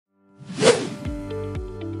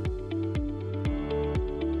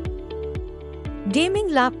Gaming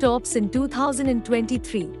laptops in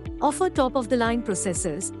 2023 offer top-of-the-line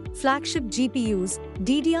processors, flagship GPUs,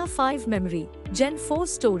 DDR5 memory, Gen4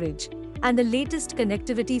 storage, and the latest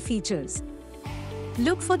connectivity features.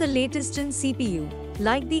 Look for the latest Gen CPU,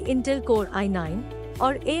 like the Intel Core i9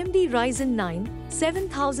 or AMD Ryzen 9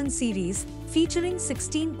 7000 series, featuring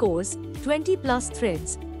 16 cores, 20+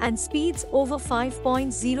 threads, and speeds over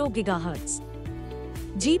 5.0 GHz.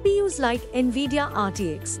 GPUs like Nvidia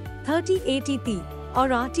RTX 3080 or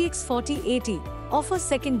RTX 4080 offer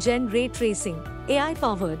second-gen ray tracing,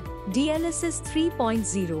 AI-powered DLSS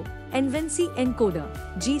 3.0, Nvenc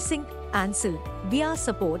encoder, G-Sync, Ansel, VR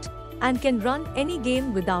support, and can run any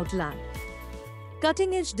game without lag.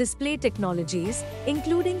 Cutting-edge display technologies,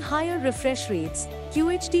 including higher refresh rates,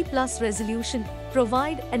 QHD+ resolution,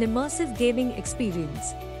 provide an immersive gaming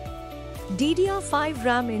experience. DDR5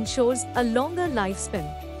 RAM ensures a longer lifespan,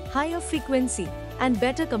 higher frequency, and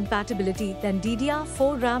better compatibility than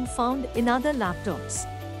DDR4 RAM found in other laptops.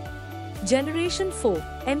 Generation 4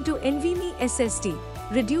 M.2 NVMe SSD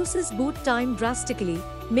reduces boot time drastically,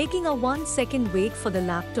 making a 1-second wait for the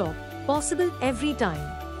laptop possible every time.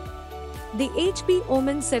 The HP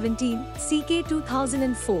Omen 17 CK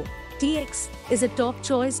 2004 TX is a top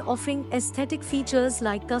choice, offering aesthetic features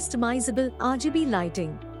like customizable RGB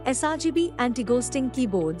lighting, sRGB anti-ghosting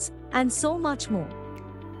keyboards, and so much more.